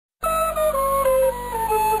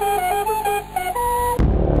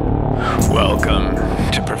Welcome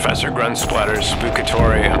to Professor Grunsplatter's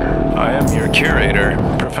Spookatorium. I am your curator,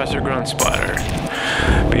 Professor Gruntsplatter.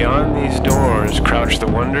 Beyond these doors crouch the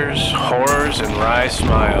wonders, horrors, and wry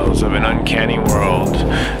smiles of an uncanny world.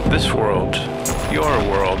 This world, your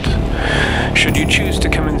world. Should you choose to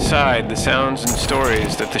come inside, the sounds and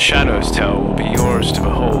stories that the shadows tell will be yours to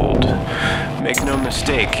behold. Make no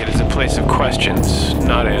mistake, it is a place of questions,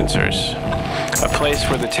 not answers. A place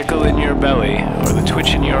where the tickle in your belly or the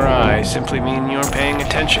twitch in your eye simply mean you're paying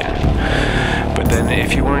attention. But then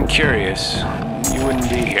if you weren't curious, you wouldn't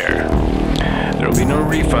be here. There will be no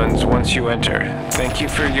refunds once you enter. Thank you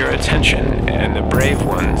for your attention, and the brave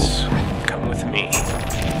ones, come with me.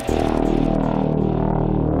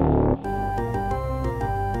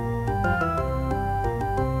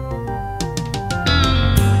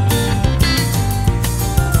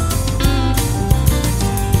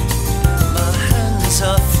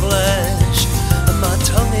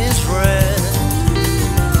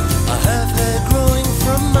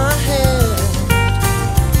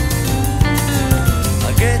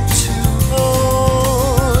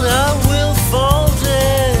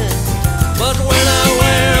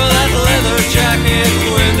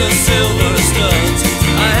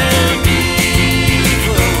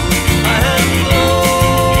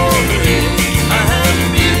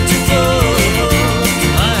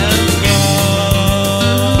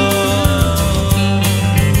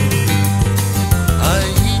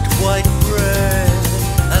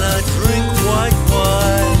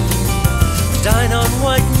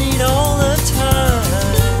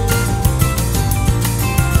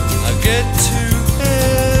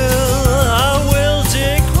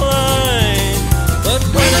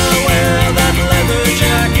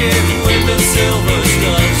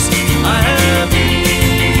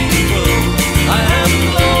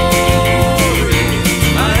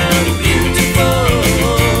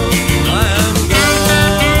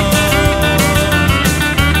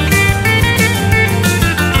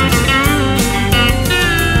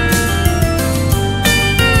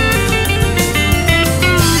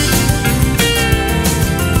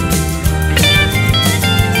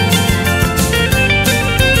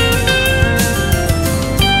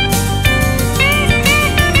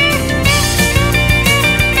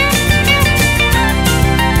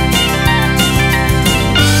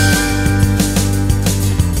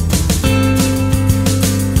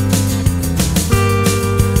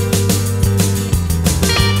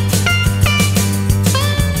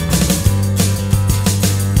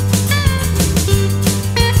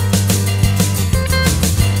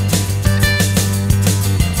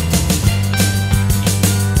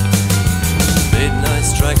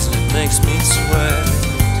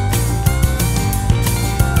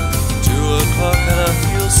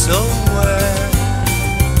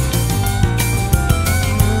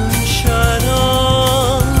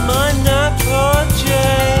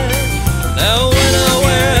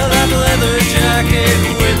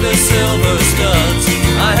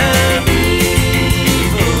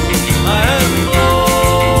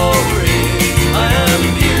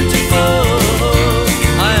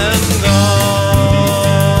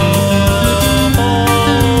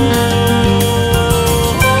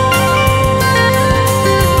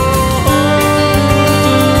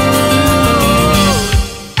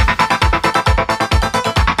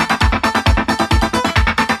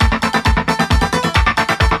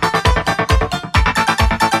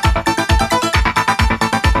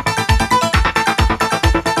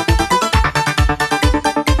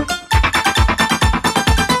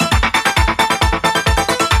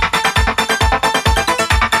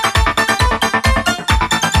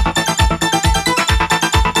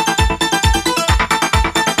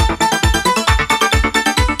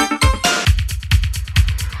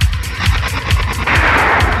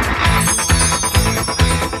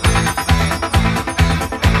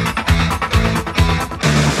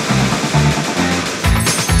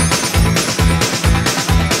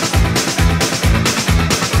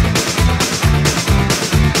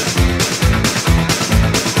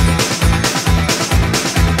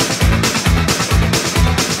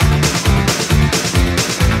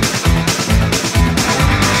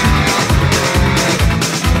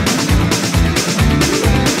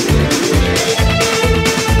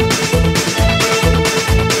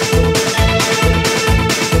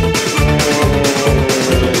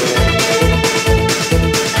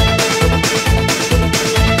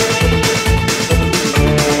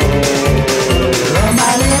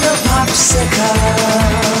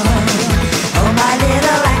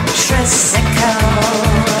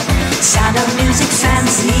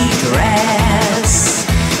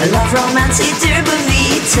 Love romancy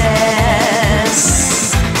turbometers.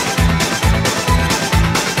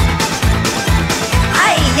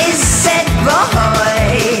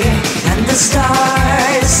 boy, and the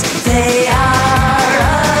stars, they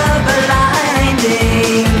are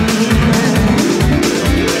blinding.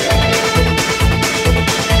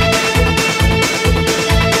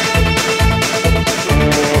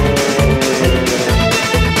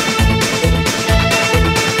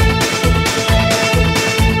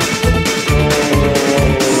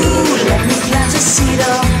 Ooh, let me plant a seed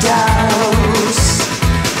of doubt.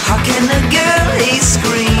 How can a girlie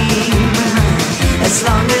scream? As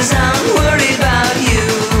long as I'm worried about you,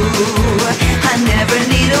 I never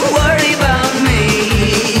need to worry about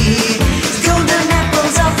me. Golden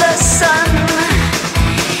apples of the sun,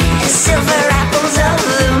 silver apples of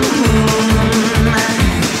the moon.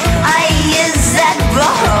 I is that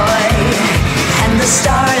boy, and the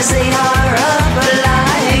stars, they are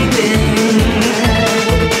blinding.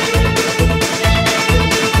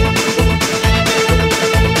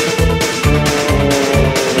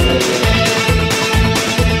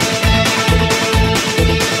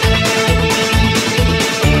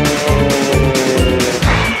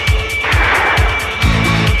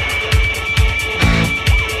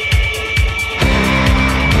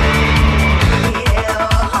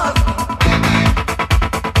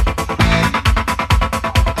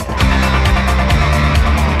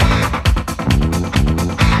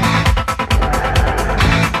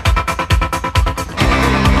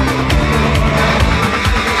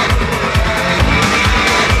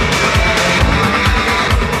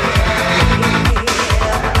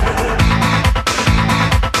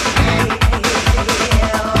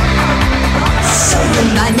 So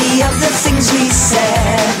remind me of the things we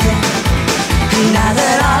said. Now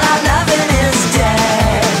that all our loving is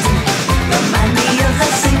dead, remind me of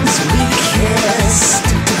the things we kissed.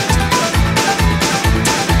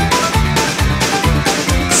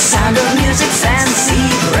 Sound of music, fancy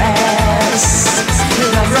dress,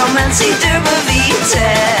 love, romance, derby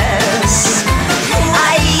vitesse.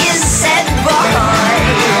 I is said boy,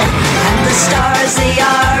 and the stars, they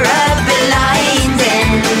are blinding.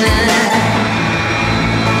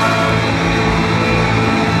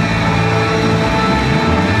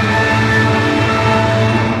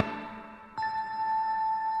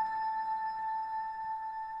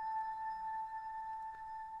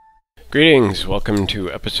 Greetings, welcome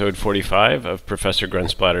to episode 45 of Professor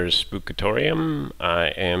Grunsplatter's Spookatorium. I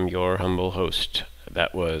am your humble host.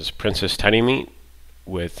 That was Princess Tinymeat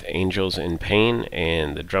with Angels in Pain,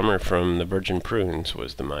 and the drummer from the Virgin Prunes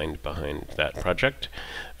was the mind behind that project.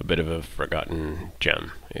 A bit of a forgotten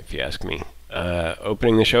gem, if you ask me.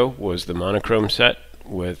 Opening the show was the Monochrome Set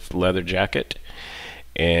with Leather Jacket,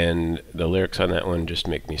 and the lyrics on that one just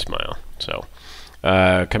make me smile. So,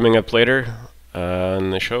 coming up later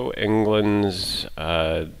on the show, England's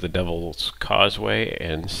The Devil's Causeway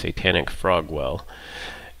and Satanic Frogwell.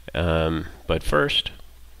 But first,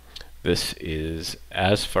 this is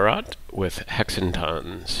Azfarat with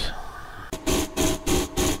Hexentons.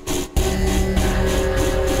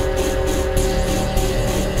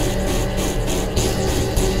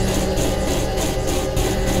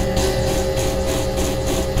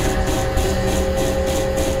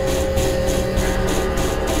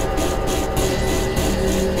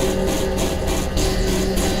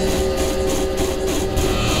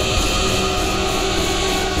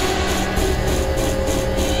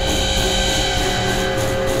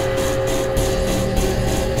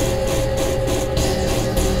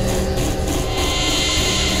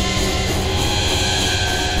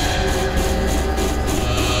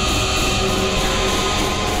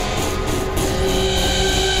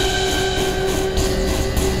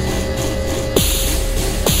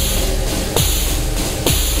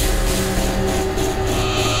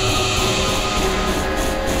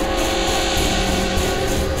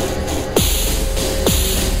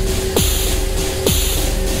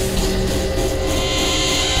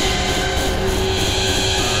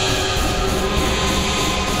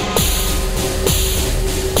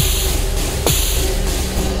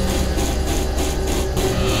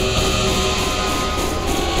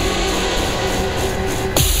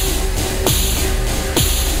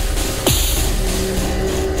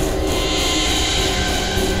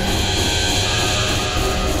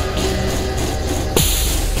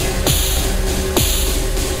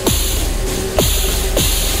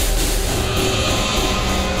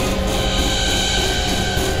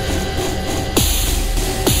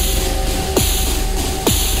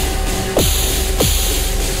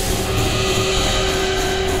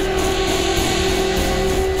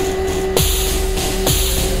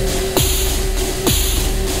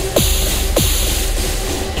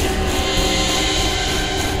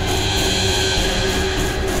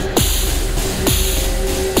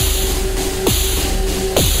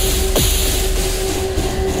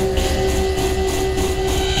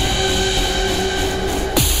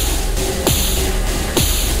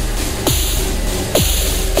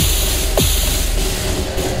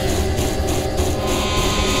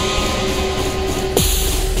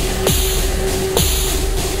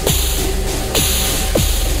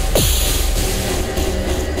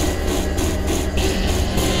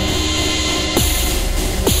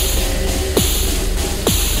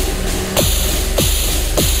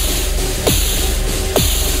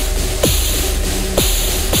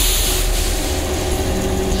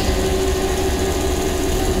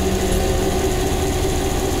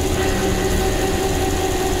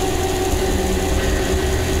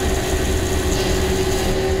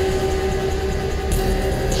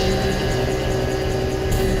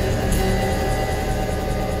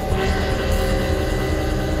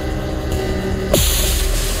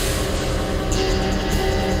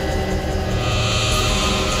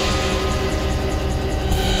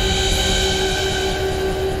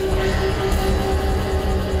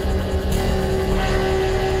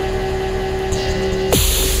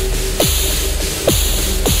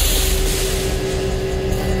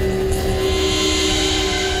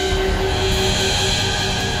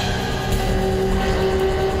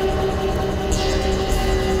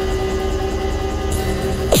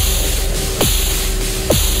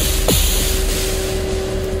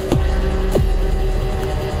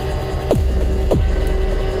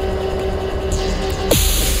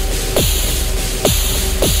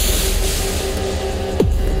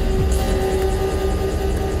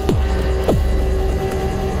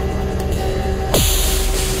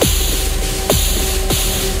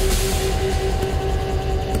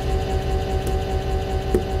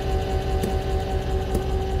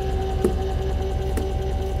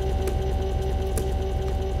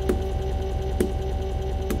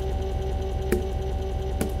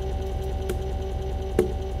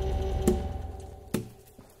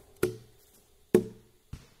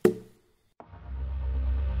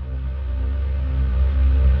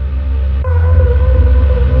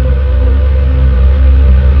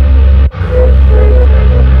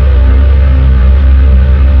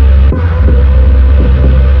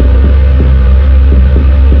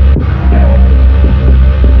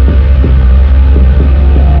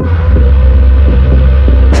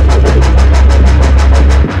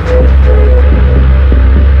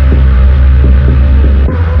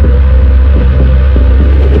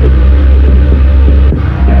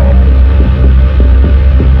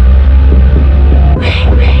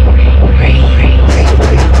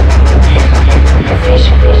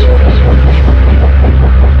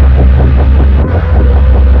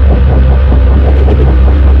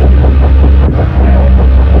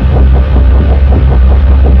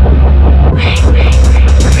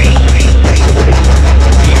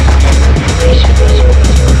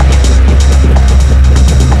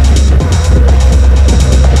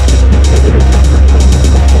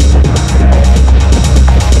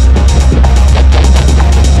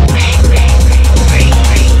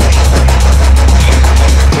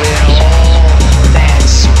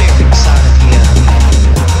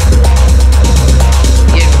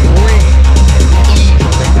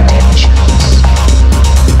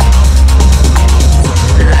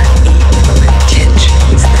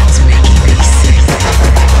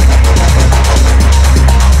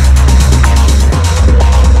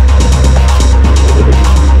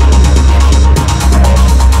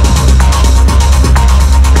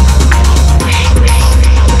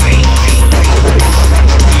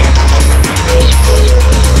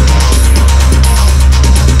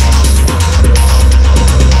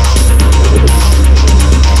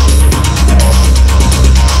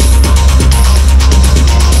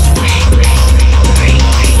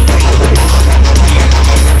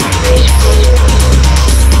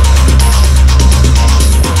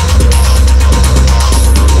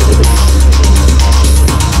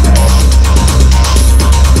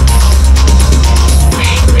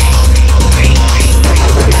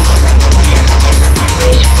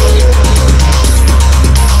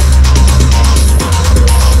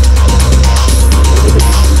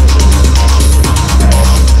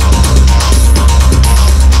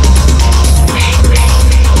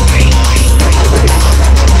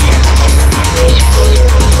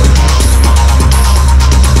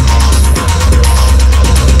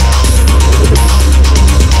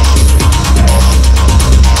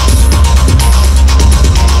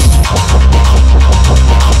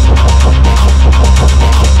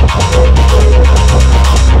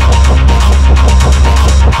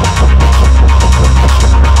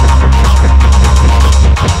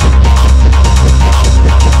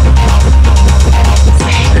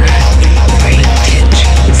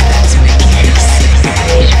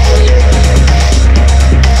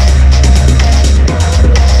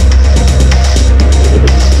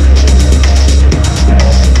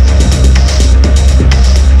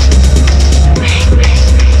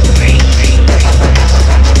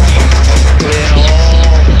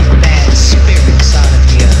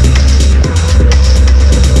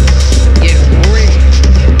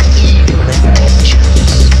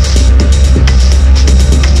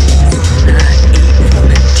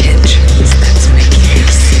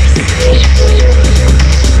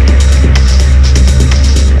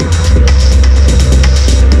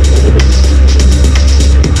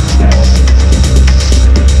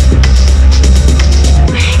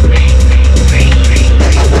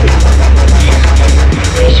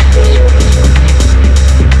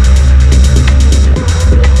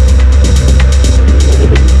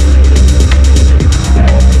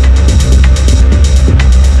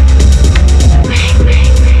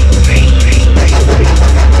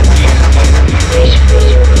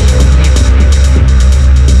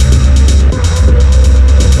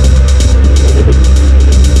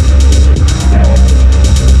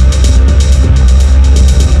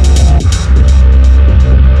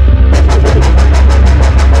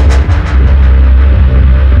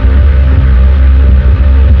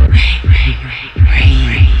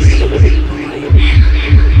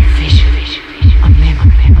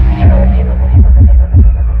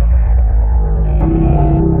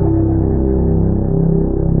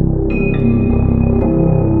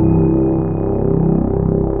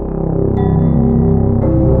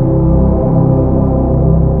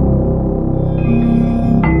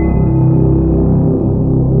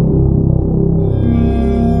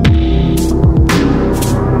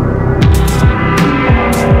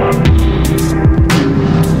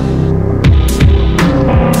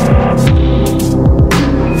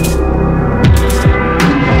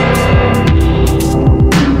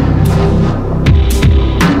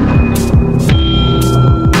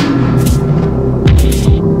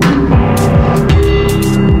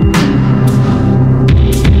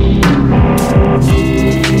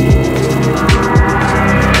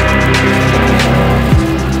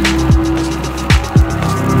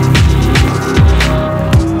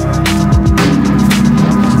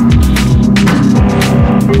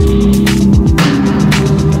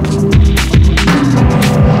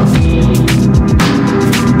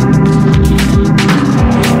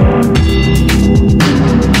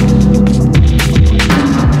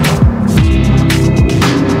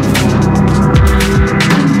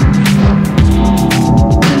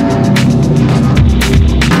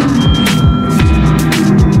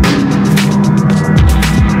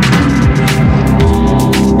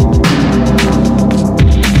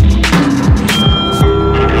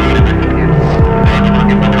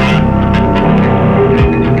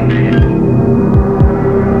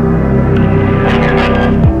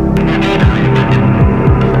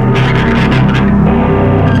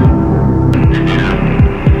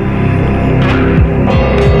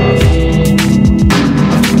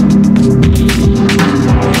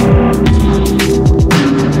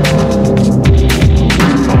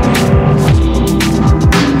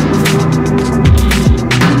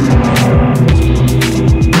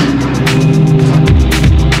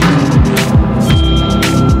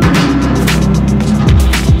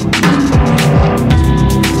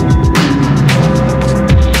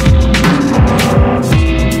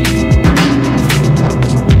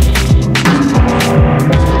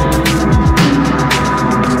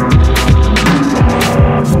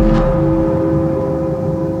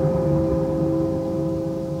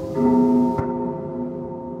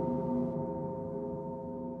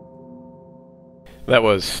 That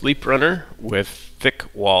was Sleeprunner with Thick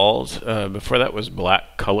Walls. Before that was Blac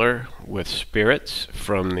Kolor with Spirits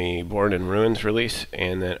from the Born in Ruins release.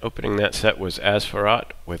 And then opening that set was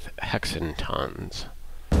Azfarat with Hexentons.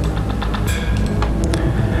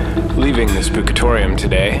 Leaving the Spookatorium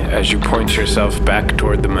today, as you point yourself back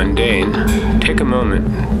toward the mundane, take a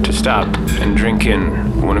moment to stop and drink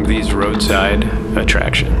in one of these roadside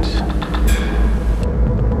attractions.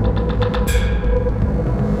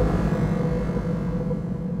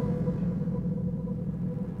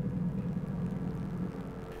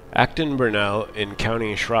 Acton Burnell in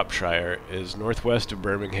County Shropshire is northwest of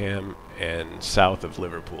Birmingham and south of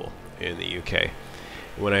Liverpool in the UK.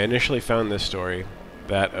 When I initially found this story,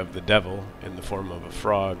 that of the devil in the form of a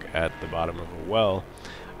frog at the bottom of a well,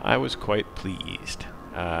 I was quite pleased.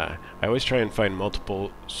 I always try and find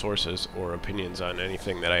multiple sources or opinions on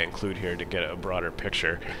anything that I include here to get a broader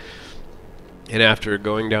picture. And after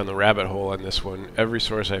going down the rabbit hole on this one, every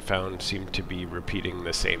source I found seemed to be repeating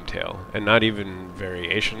the same tale. And not even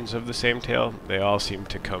variations of the same tale, they all seem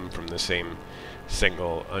to come from the same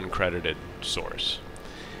single uncredited source.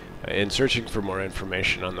 In searching for more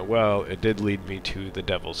information on the well, it did lead me to the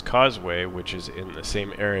Devil's Causeway, which is in the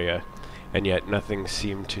same area, and yet nothing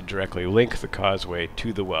seemed to directly link the causeway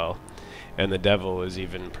to the well, and the devil is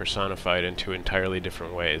even personified in two entirely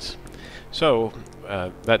different ways. So,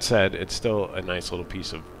 that said, it's still a nice little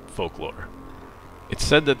piece of folklore. It's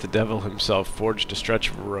said that the devil himself forged a stretch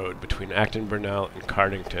of road between Acton Burnell and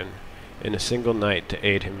Cardington in a single night to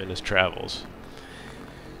aid him in his travels.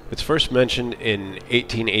 It's first mentioned in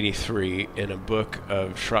 1883 in a book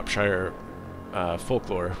of Shropshire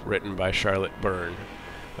folklore written by Charlotte Byrne.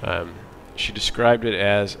 She described it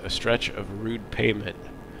as a stretch of rude pavement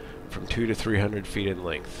from 200 to 300 feet in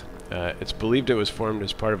length. It's believed it was formed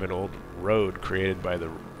as part of an old road created by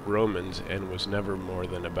the Romans and was never more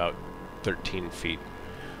than about 13 feet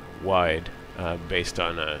wide, based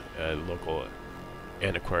on a local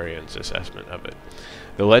antiquarian's assessment of it.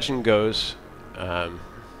 The legend goes, the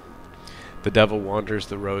devil wanders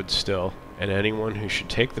the road still, and anyone who should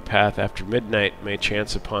take the path after midnight may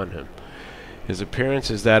chance upon him. His appearance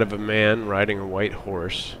is that of a man riding a white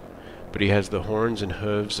horse, but he has the horns and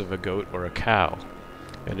hooves of a goat or a cow,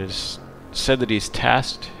 and it is said that he's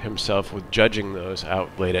tasked himself with judging those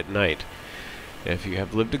out late at night. If you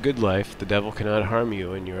have lived a good life, the devil cannot harm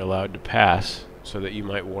you, and you're allowed to pass, so that you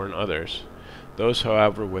might warn others. Those,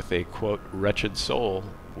 however, with a, quote, wretched soul,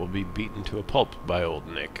 will be beaten to a pulp by Old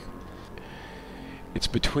Nick. It's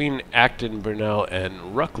between Acton Burnell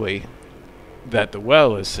and Ruckley that the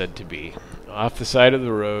well is said to be. Off the side of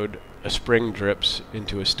the road, a spring drips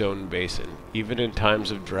into a stone basin. Even in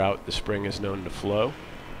times of drought, the spring is known to flow.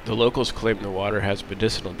 The locals claim the water has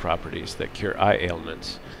medicinal properties that cure eye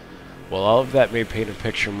ailments. While all of that may paint a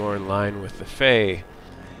picture more in line with the Fae,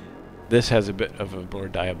 this has a bit of a more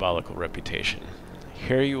diabolical reputation.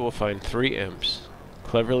 Here you will find 3 imps,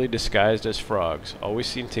 cleverly disguised as frogs, always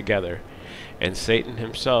seen together, and Satan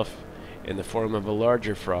himself, in the form of a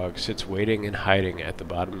larger frog, sits waiting and hiding at the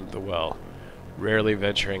bottom of the well, rarely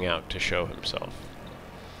venturing out to show himself.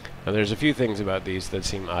 Now there's a few things about these that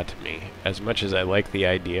seem odd to me. As much as I like the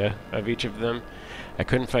idea of each of them, I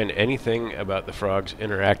couldn't find anything about the frogs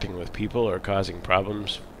interacting with people or causing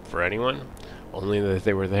problems for anyone, only that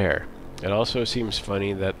they were there. It also seems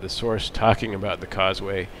funny that the source talking about the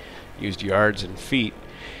causeway used yards and feet,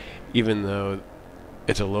 even though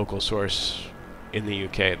it's a local source in the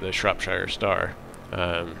UK, the Shropshire Star.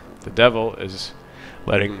 The devil is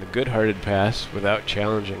letting the good-hearted pass without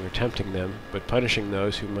challenging or tempting them, but punishing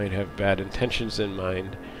those who might have bad intentions in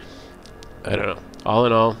mind. I don't know. All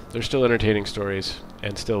in all, they're still entertaining stories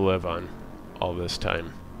and still live on all this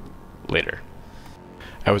time later.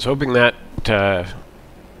 I was hoping that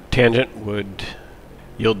tangent would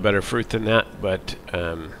yield better fruit than that, but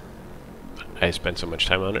I spent so much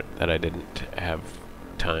time on it that I didn't have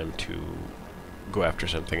time to go after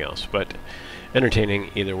something else. But entertaining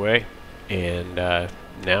either way. And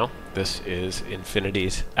now, this is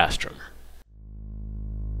Infinity's Astrum.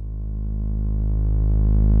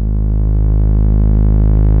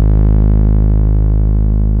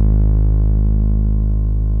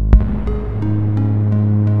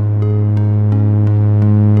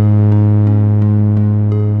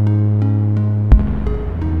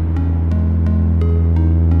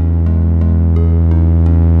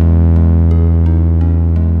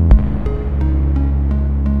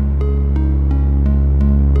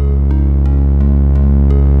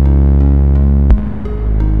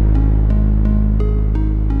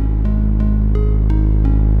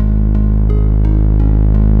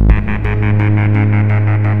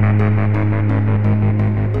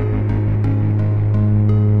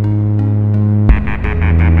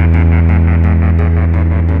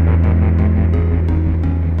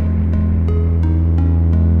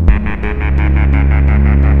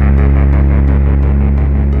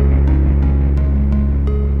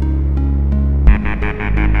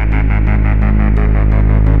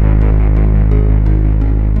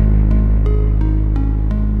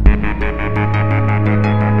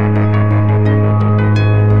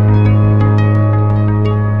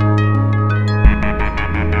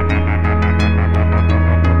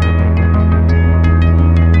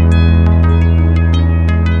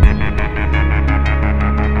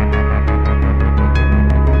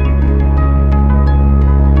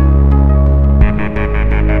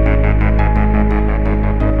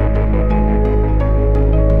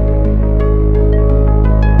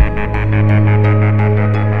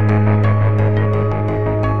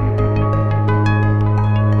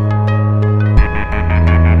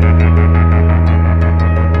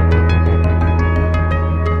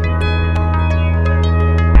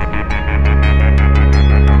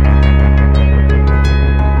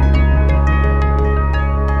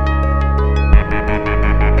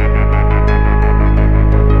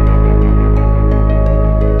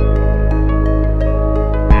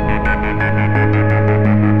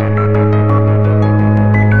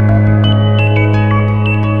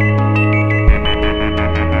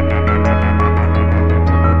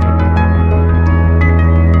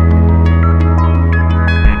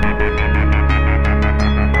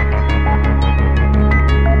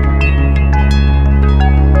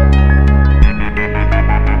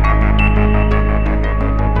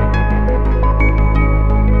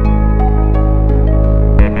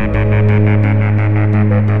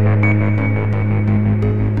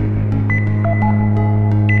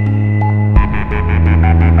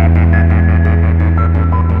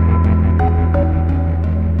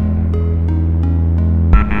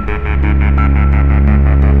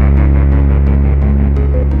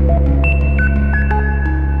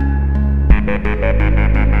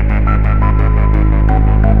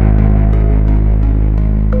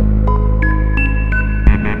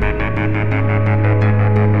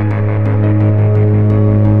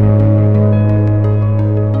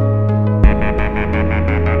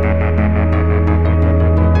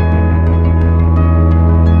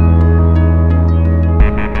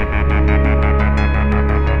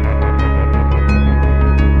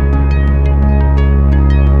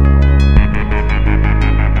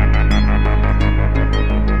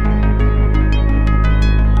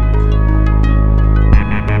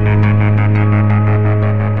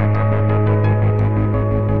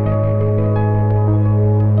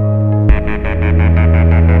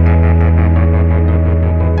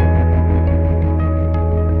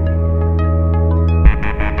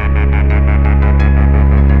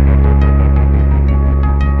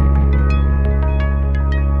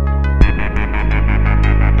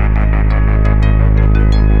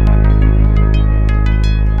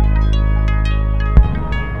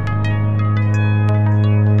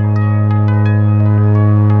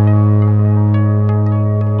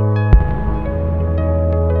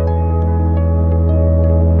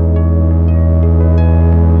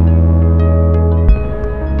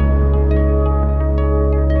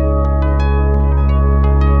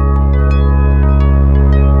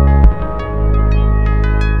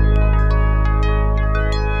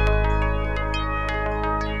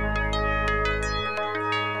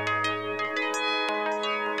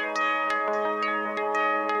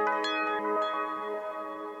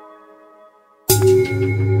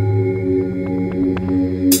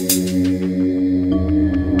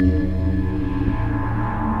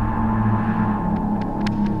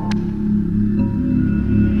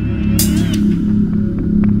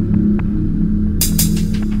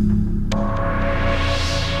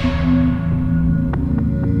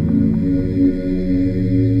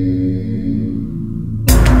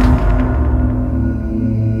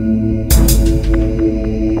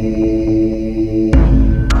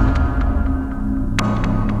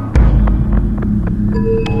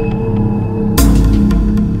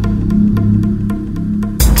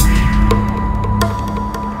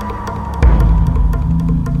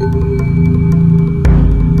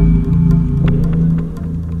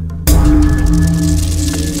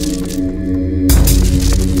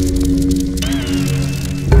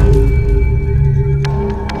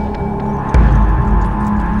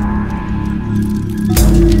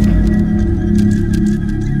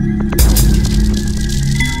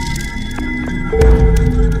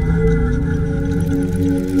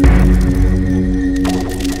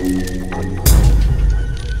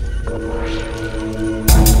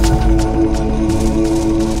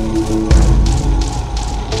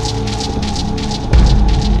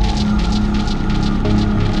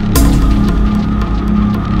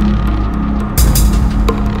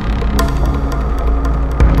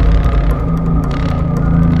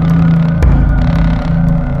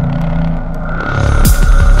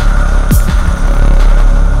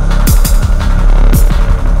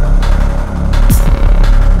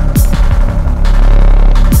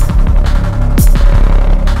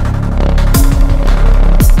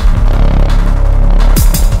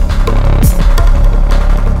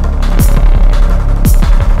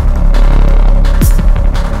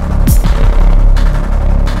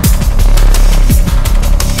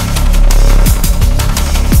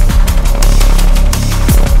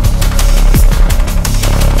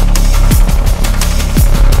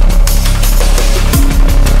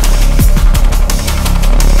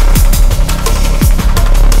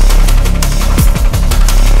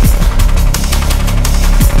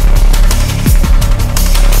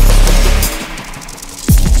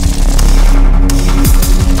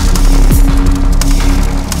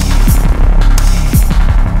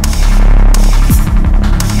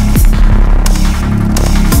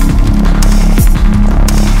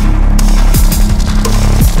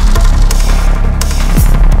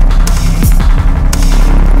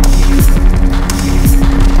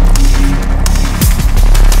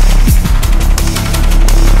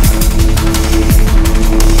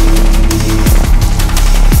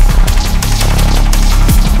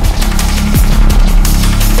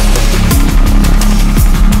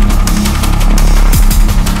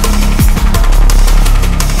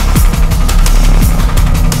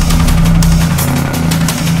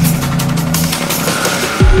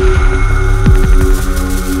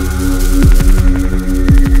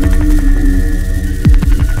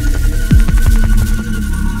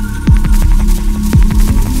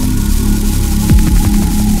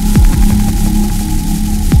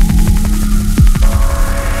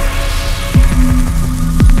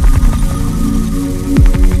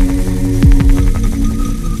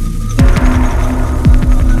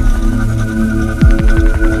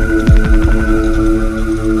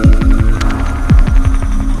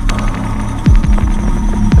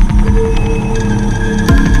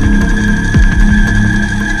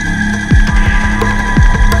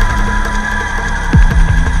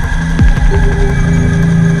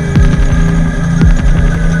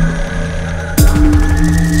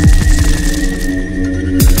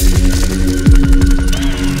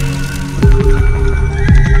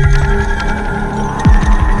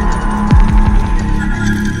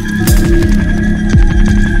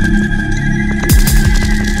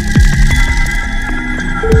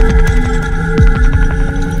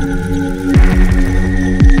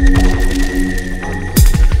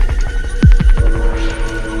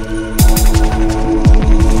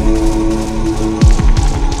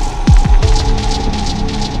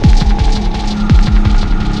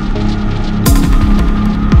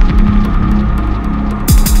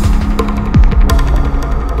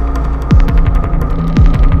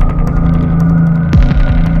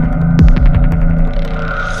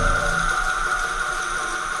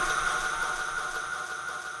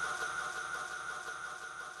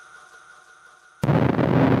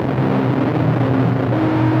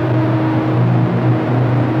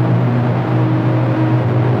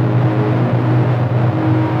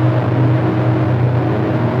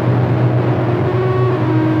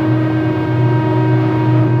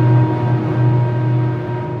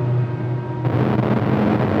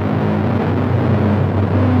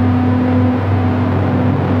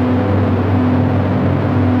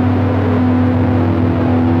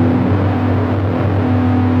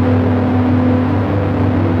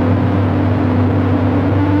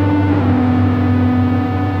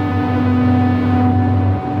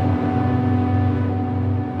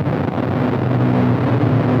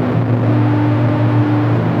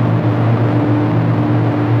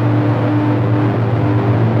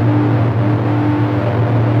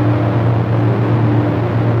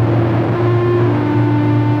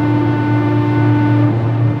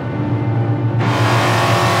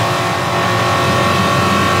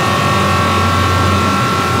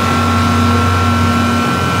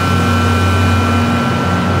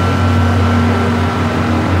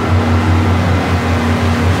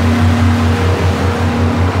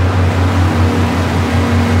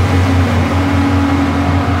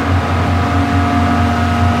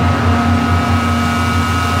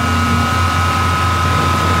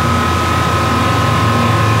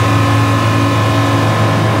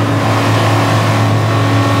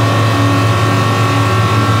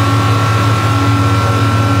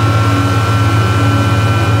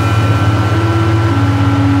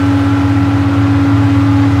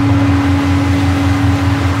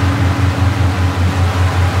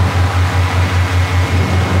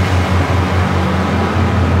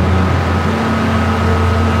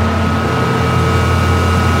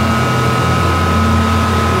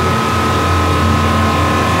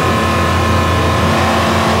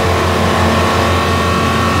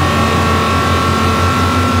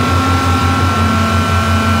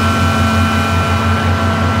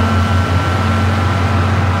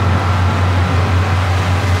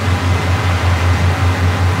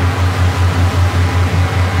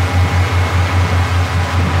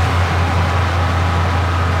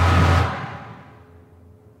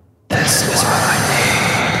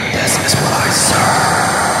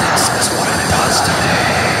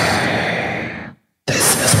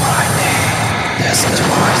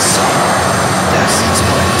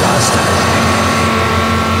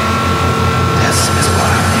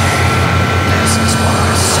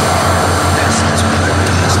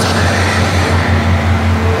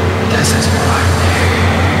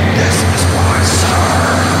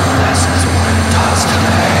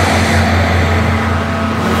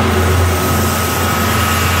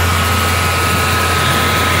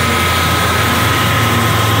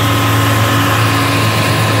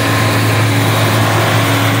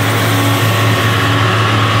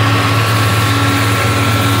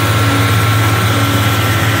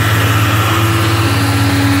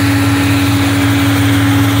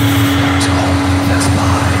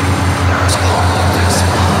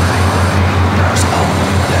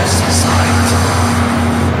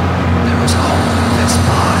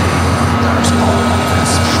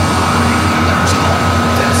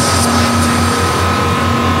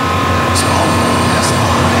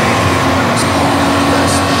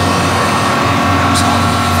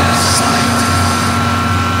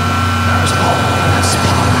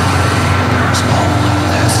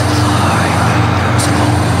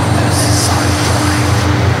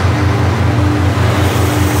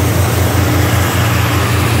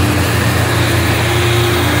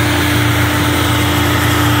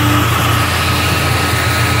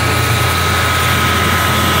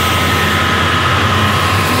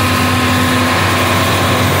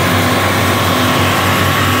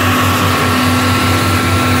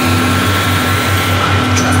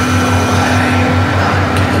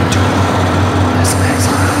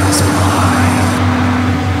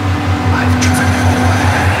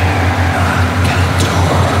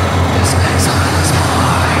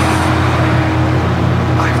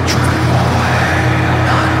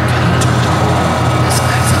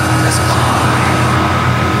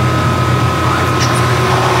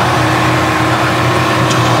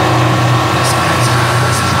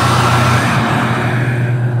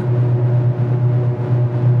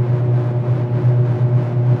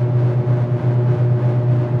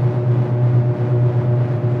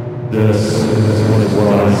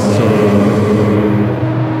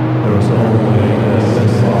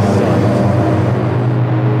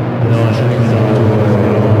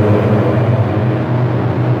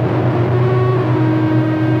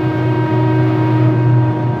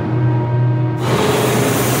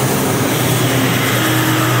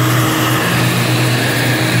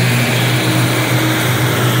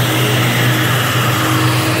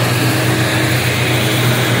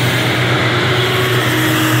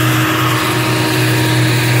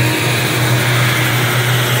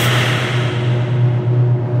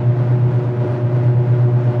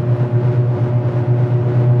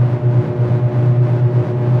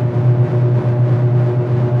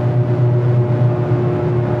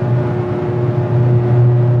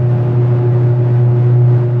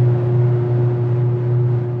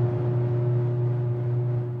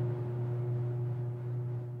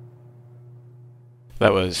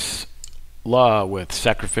 That was Law with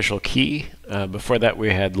Sacrificial Key. Before that we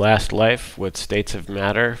had Last Life with States of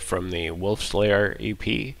Matter from the Wolf Slayer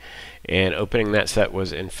EP. And opening that set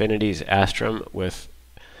was Infinity's Astrum with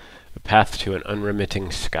The Path to an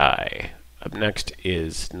Unremitting Sky. Up next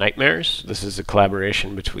is Nightmares. This is a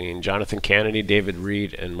collaboration between Jonathan Kennedy, David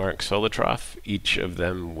Reed, and Mark Solitroff, each of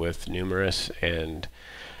them with numerous and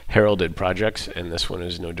heralded projects, and this one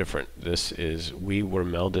is no different. This is We Were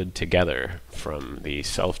Melded Together from the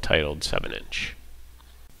self-titled 7-inch.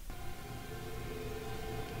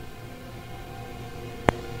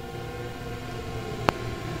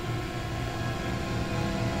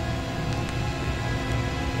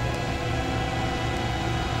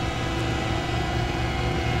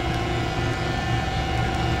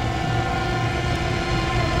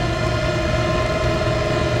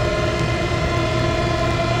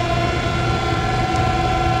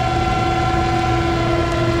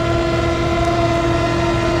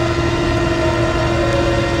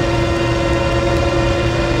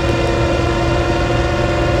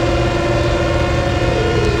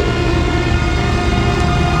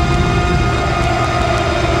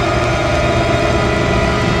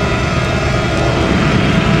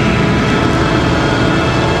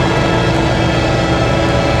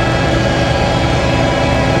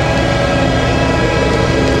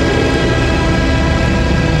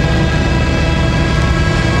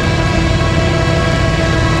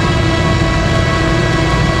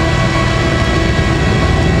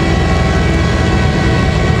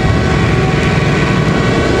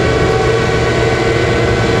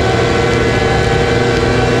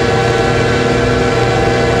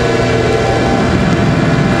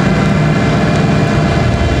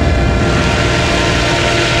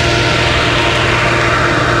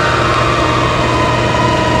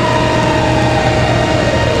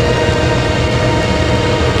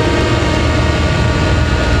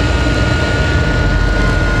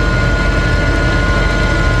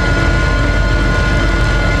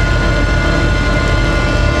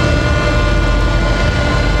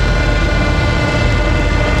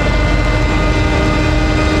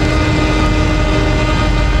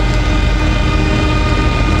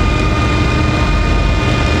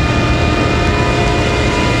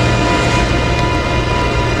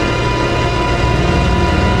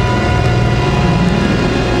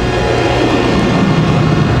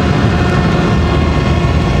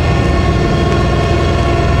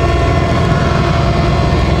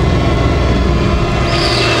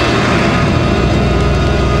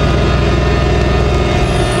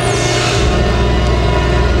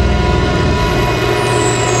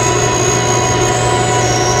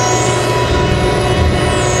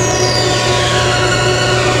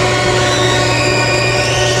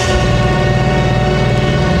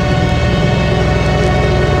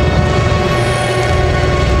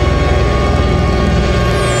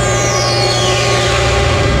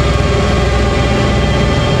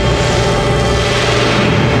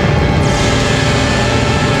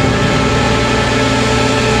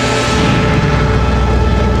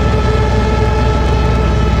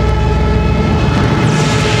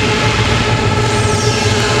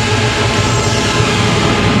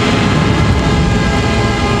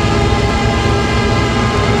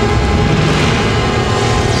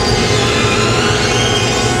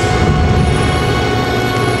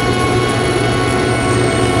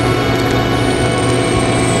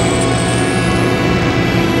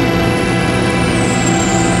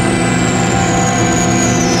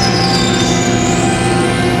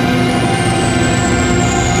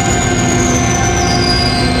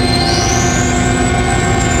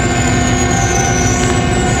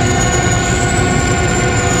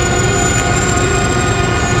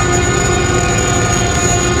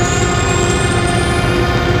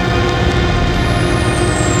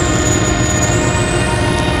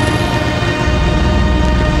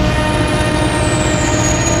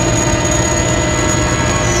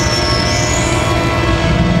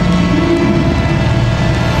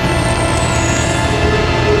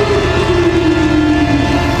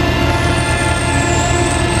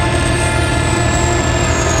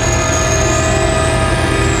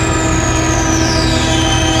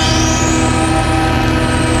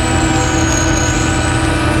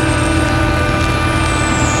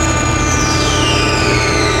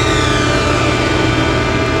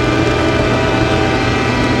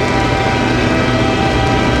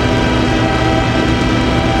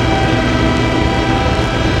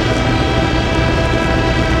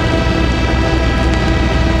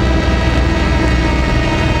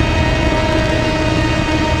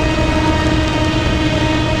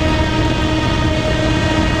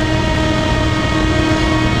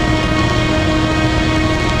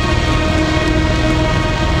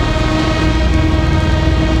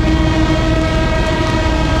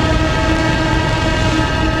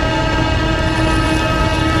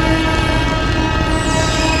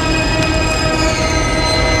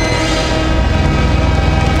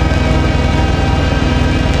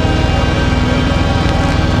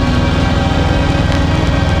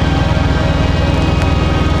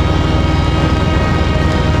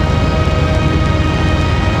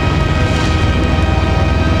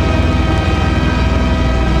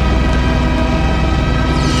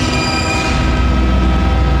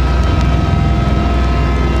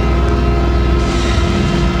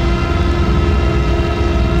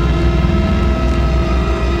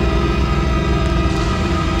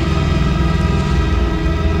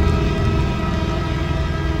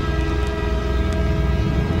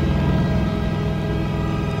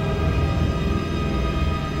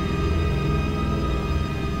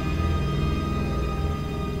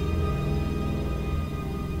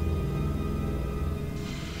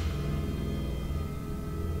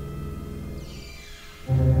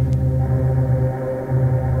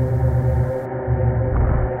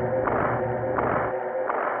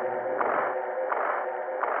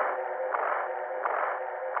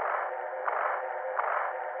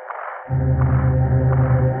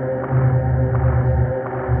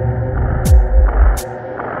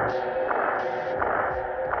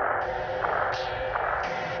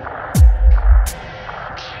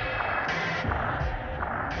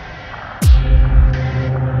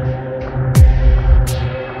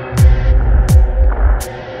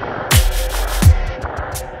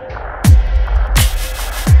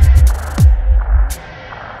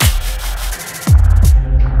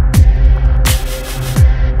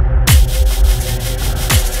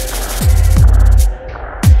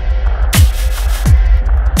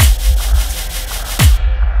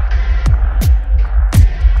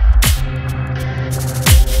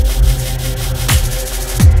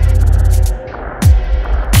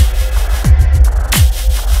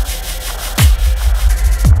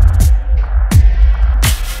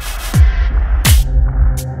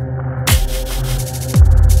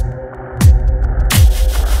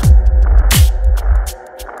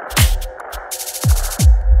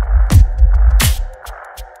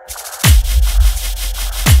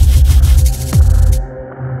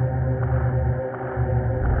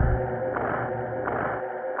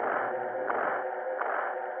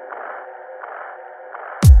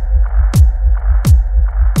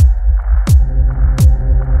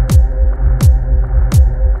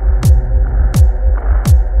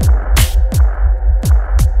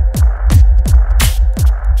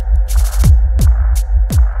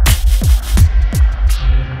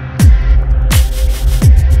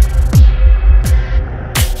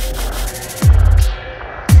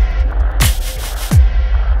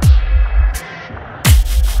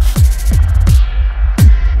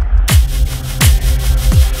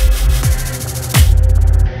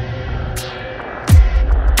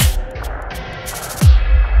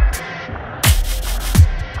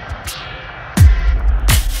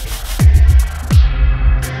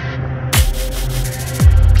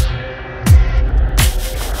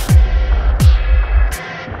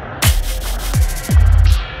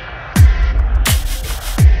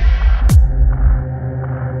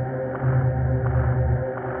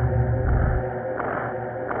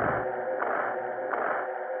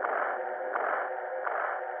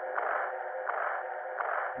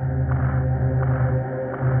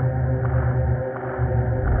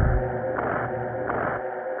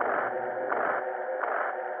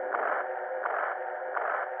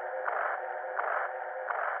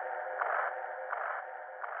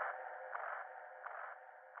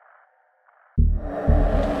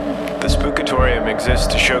 Spookatorium exists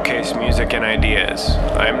to showcase music and ideas.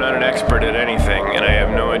 I am not an expert at anything, and I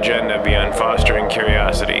have no agenda beyond fostering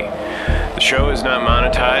curiosity. The show is not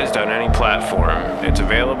monetized on any platform. It's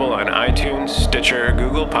available on iTunes, Stitcher,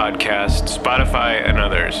 Google Podcasts, Spotify, and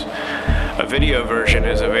others. A video version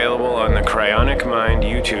is available on the Cryonic Mind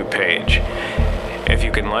YouTube page. If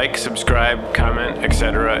you can like, subscribe, comment,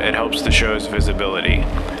 etc., it helps the show's visibility.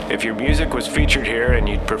 If your music was featured here and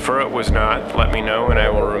you'd prefer it was not, let me know and I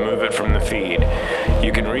will remove it from the feed.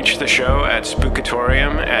 You can reach the show at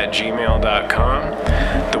spookatorium@gmail.com.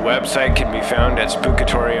 The website can be found at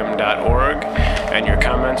spookatorium.org, and your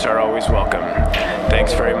comments are always welcome.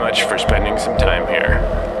 Thanks very much for spending some time here.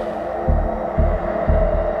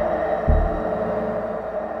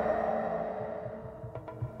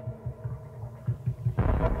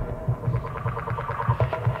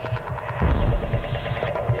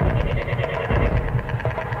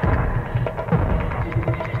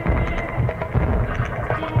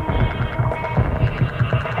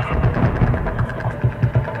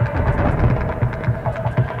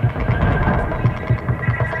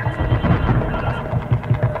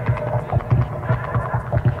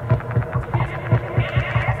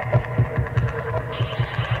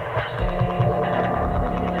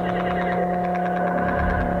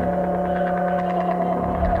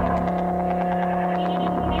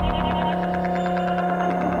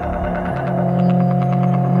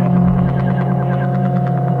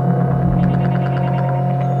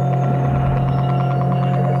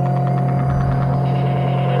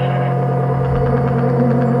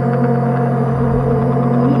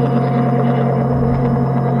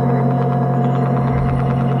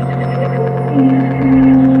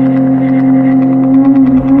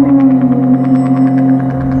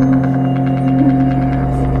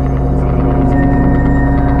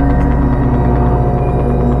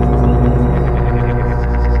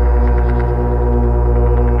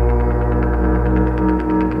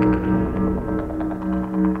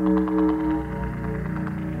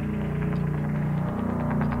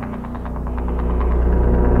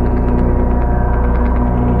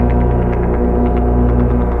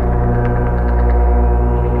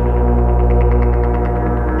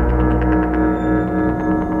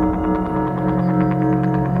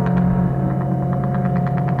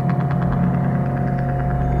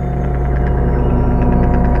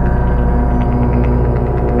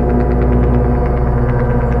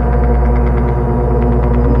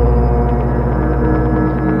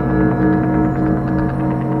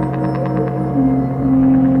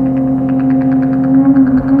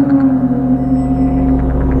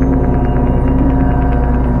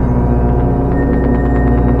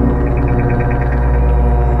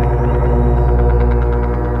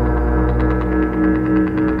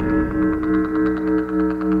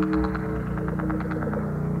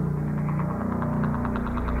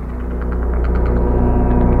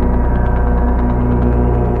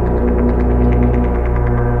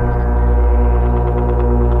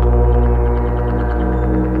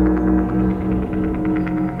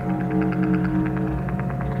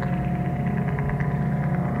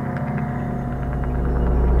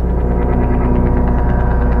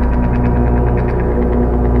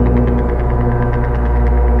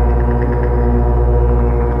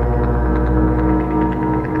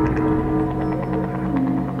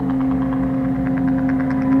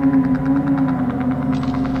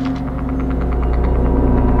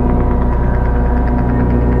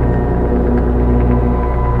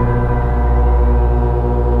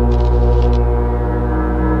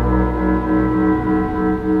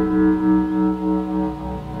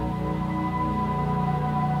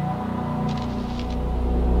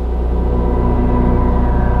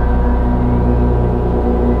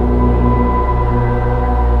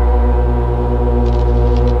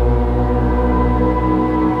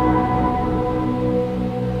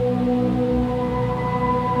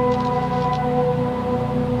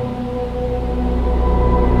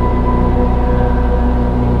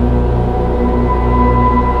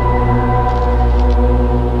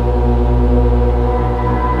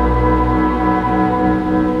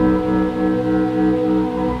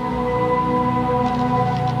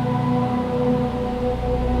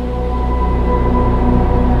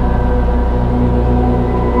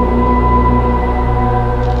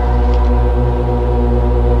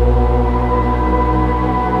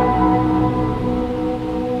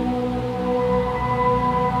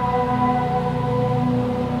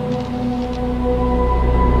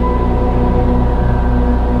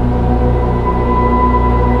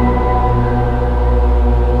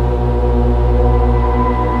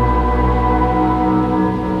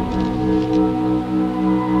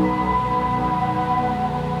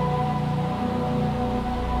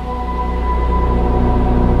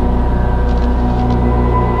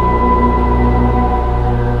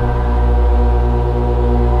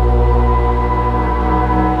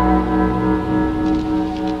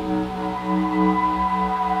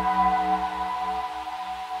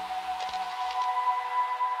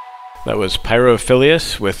 That was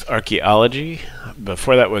Pyrophilus with Archaeology.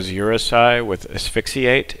 Before that was Urusai with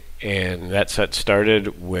Asphyxiate. And that set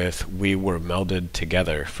started with We Were Melded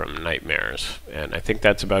Together from Nightmares. And I think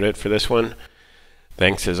that's about it for this one.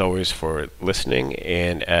 Thanks as always for listening.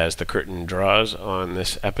 And as the curtain draws on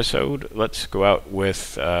this episode, let's go out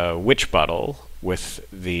with Witch Bottle with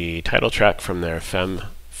the title track from their Femme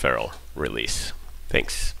Feral release.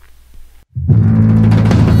 Thanks.